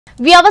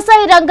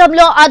వ్యవసాయ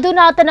రంగంలో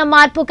అధునాతన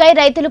మార్పుకై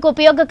రైతులకు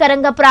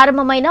ఉపయోగకరంగా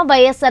ప్రారంభమైన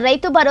వైఎస్ఆర్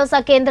రైతు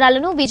భరోసా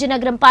కేంద్రాలను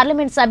విజయనగరం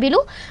పార్లమెంట్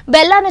సభ్యులు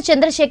బెల్లాన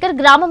చంద్రశేఖర్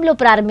గ్రామంలో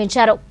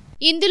ప్రారంభించారు.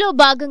 ఇందులో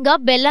భాగంగా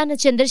బెల్లాన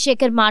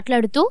చంద్రశేఖర్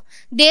మాట్లాడుతూ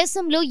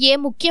దేశంలో ఏ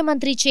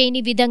ముఖ్యమంత్రి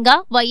చేయని విధంగా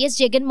వైఎస్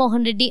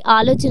జగన్మోహన్ రెడ్డి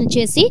ఆలోచన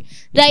చేసి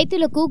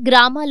రైతులకు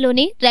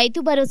గ్రామాల్లోని రైతు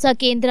భరోసా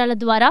కేంద్రాల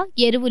ద్వారా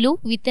ఎరువులు,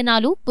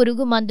 విత్తనాలు,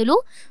 పురుగు మందులు,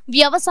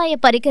 వ్యవసాయ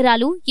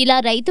పరికరాలు ఇలా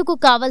రైతుకు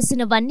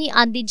కావాల్సినవన్నీ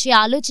అందించే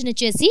ఆలోచన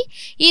చేసి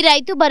ఈ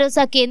రైతు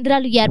భరోసా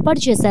కేంద్రాలు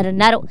ఏర్పాటు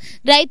చేశారన్నారు.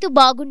 రైతు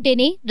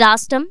బాగుంటేనే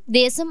రాష్ట్రం,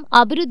 దేశం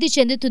అభివృద్ధి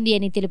చెందుతుంది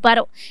అని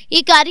తెలిపారు.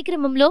 ఈ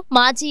కార్యక్రమంలో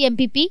మాజీ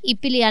ఎంపీపీ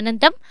ఇప్పిలి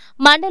అనంతం,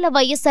 మండల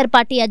వైఎస్ఆర్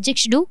పార్టీ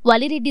అధ్యక్షుడు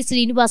వలిరెడ్డి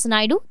శ్రీనివాస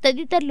నాయుడు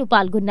తదితరులు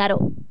పాల్గొన్నారు.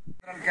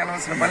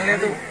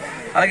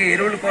 అలాగే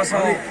ఎరువుల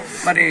కోసం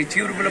మరి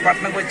చీవురుపుల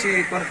పట్టణంకి వచ్చి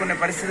కొనుక్కునే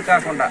పరిస్థితి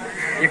కాకుండా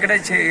ఇక్కడే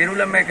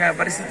ఎరువులు అమ్మే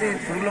పరిస్థితి,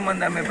 పురుగుల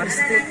మంది అమ్మే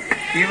పరిస్థితి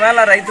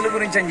ఇవాళ రైతుల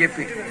గురించి అని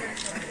చెప్పి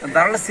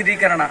ధరల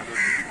స్థిరీకరణ,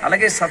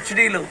 అలాగే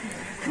సబ్సిడీలు,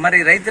 మరి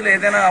రైతులు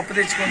ఏదైనా అప్పు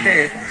తెచ్చుకుంటే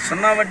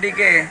 0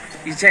 వడ్డీకే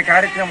ఇచ్చే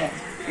కార్యక్రమం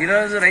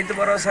ఈరోజు రైతు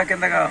భరోసా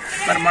కిందగా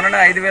మరి మొన్న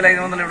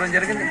 5,500 ఇవ్వడం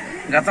జరిగింది.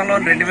 గతంలో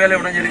 2,000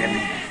 ఇవ్వడం జరిగింది.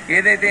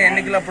 ఏదైతే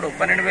ఎన్నికలప్పుడు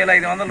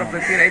 12,500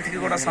 ప్రతి రైతుకి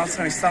కూడా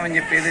సంవత్సరం ఇస్తామని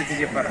చెప్పి ఏదైతే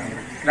చెప్పారో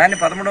దాన్ని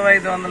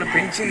 13,500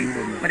 పెంచి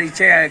మరి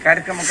ఇచ్చే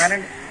కార్యక్రమం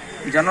కానివ్వండి,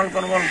 జొన్నల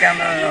కొనుగోలు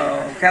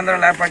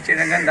కేంద్రాలు ఏర్పాటు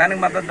చేయడం కానీ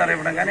దానికి మద్దతు ధర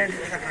ఇవ్వడం కానివ్వండి,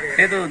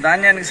 లేదు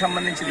ధాన్యానికి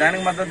సంబంధించి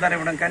దానికి మద్దతు ధర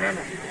ఇవ్వడం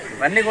కానివ్వండి,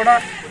 ఇవన్నీ కూడా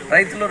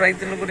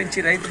రైతుల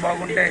గురించి, రైతు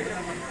బాగుంటే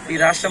ఈ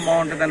రాష్ట్రం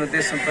బాగుంటుందనే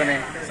ఉద్దేశంతోనే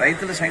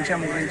రైతుల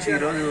సంక్షేమం గురించి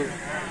ఈరోజు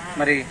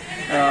మరి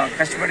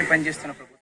కష్టపడి పనిచేస్తున్న